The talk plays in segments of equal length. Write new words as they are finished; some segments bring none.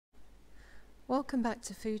Welcome back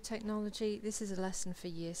to Food Technology. This is a lesson for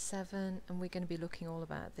Year 7 and we're going to be looking all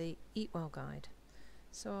about the Eatwell guide.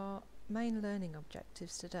 So our main learning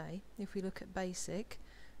objectives today, if we look at basic,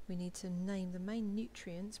 we need to name the main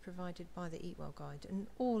nutrients provided by the Eatwell guide, and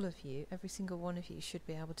all of you, every single one of you, should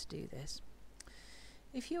be able to do this.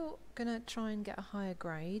 If you're going to try and get a higher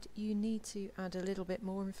grade, you need to add a little bit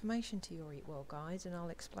more information to your Eatwell guide, and I'll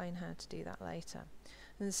explain how to do that later.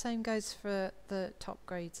 And the same goes for the top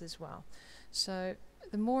grades as well. So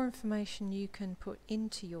the more information you can put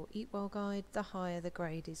into your Eatwell guide, the higher the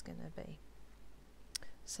grade is going to be.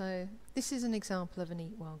 So this is an example of an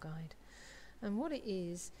Eatwell guide, and what it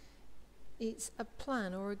is, it's a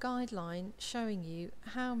plan or a guideline showing you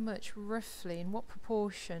how much roughly, in what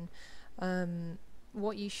proportion,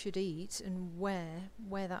 what you should eat and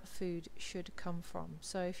where that food should come from.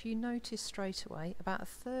 So if you notice straight away, about a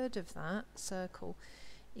third of that circle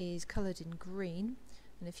is coloured in green.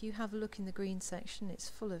 And if you have a look in the green section, it's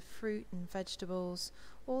full of fruit and vegetables,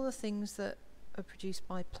 all the things that are produced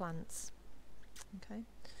by plants. Okay.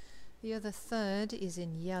 The other third is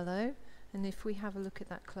in yellow, and if we have a look at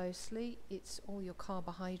that closely, it's all your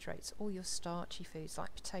carbohydrates, all your starchy foods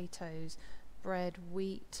like potatoes, bread,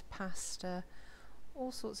 wheat, pasta,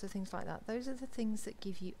 all sorts of things like that. Those are the things that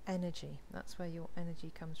give you energy. That's where your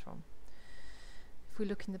energy comes from. If we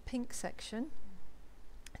look in the pink section,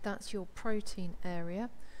 that's your protein area.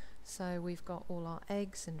 So we've got all our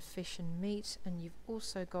eggs and fish and meat, and you've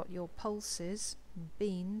also got your pulses,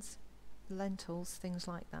 beans, lentils, things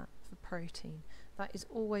like that for protein. That is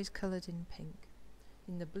always coloured in pink.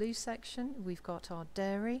 In the blue section we've got our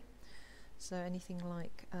dairy, so anything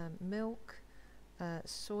like milk,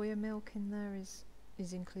 soya milk in there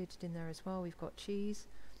is included in there as well. We've got cheese.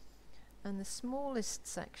 And the smallest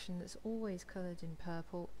section that's always coloured in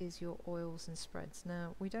purple is your oils and spreads.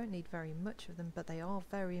 Now, we don't need very much of them, but they are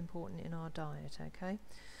very important in our diet, okay?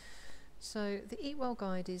 So the Eatwell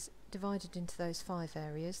guide is divided into those 5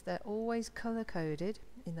 areas. They're always colour-coded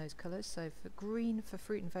in those colours. So for green for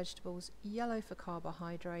fruit and vegetables, yellow for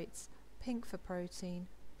carbohydrates, pink for protein,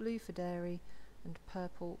 blue for dairy, and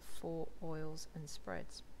purple for oils and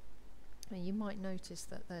spreads. Now you might notice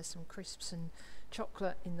that there's some crisps and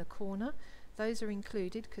chocolate in the corner. Those are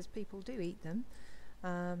included because people do eat them,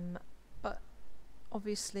 but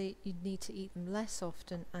obviously you need to eat them less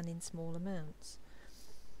often and in small amounts.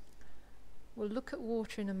 We'll look at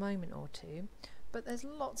water in a moment or two, but there's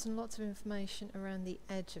lots and lots of information around the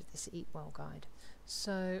edge of this Eatwell guide.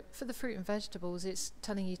 So for the fruit and vegetables, it's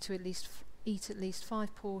telling you to eat at least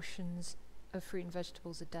 5 portions of fruit and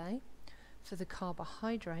vegetables a day. For the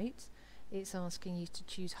carbohydrates, it's asking you to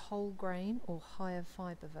choose whole grain or higher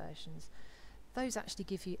fibre versions. Those actually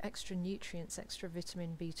give you extra nutrients, extra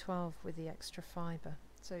vitamin B12 with the extra fibre,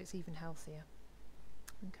 so it's even healthier.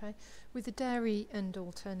 Okay. With the dairy and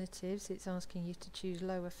alternatives, it's asking you to choose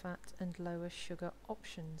lower fat and lower sugar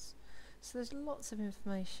options. So there's lots of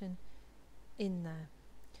information in there.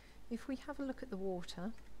 If we have a look at the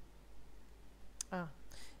water,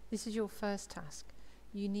 this is your first task.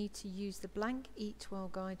 You need to use the blank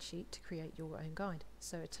Eatwell guide sheet to create your own guide.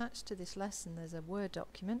 So attached to this lesson there's a Word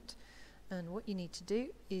document, and what you need to do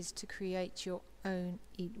is to create your own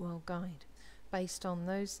Eatwell guide based on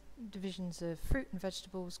those divisions of fruit and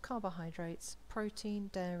vegetables, carbohydrates, protein,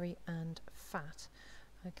 dairy and fat.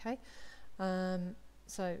 Okay,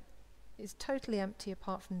 so it's totally empty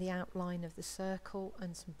apart from the outline of the circle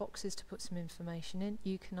and some boxes to put some information in.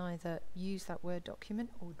 You can either use that Word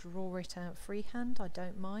document or draw it out freehand, I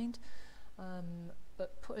don't mind,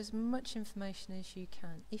 but put as much information as you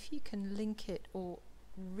can. If you can link it or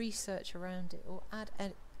research around it or add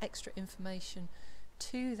extra information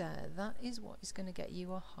to there, that is what is going to get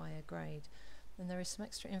you a higher grade. And there is some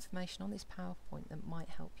extra information on this PowerPoint that might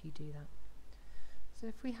help you do that. So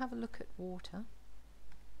if we have a look at water,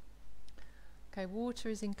 okay, water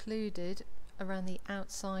is included around the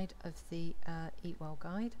outside of the Eatwell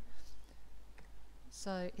guide.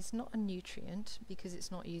 So it's not a nutrient because it's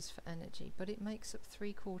not used for energy, but it makes up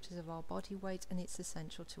 3/4 of our body weight and it's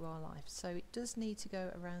essential to our life. So it does need to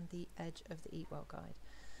go around the edge of the Eatwell guide.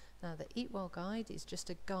 Now the Eatwell guide is just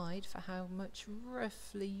a guide for how much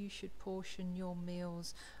roughly you should portion your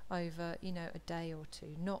meals over, a day or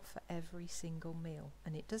two, not for every single meal.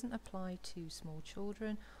 And it doesn't apply to small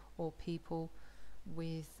children or people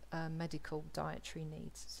with medical dietary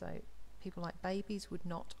needs. So people like babies would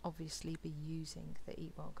not obviously be using the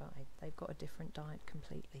Eatwell guide. They've got a different diet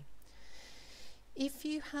completely. If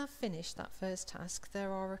you have finished that first task,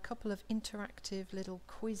 there are a couple of interactive little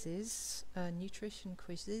quizzes, nutrition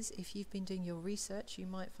quizzes. If you've been doing your research, you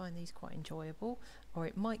might find these quite enjoyable, or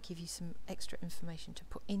it might give you some extra information to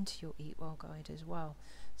put into your Eat Well guide as well.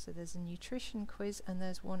 So there's a nutrition quiz, and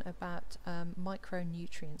there's one about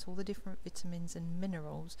micronutrients, all the different vitamins and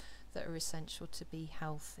minerals that are essential to be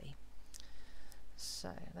healthy.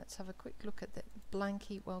 So let's have a quick look at the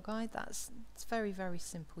blank Eat Well guide. It's very, very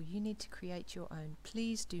simple. You need to create your own.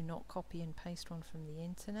 Please do not copy and paste one from the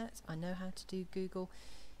internet. I know how to do Google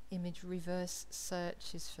image reverse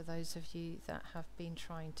searches for those of you that have been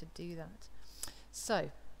trying to do that.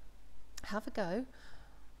 So have a go,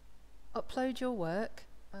 upload your work,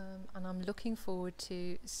 and I'm looking forward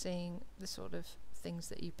to seeing the sort of things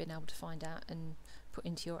that you've been able to find out and put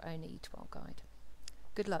into your own Eat Well guide.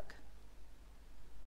 Good luck.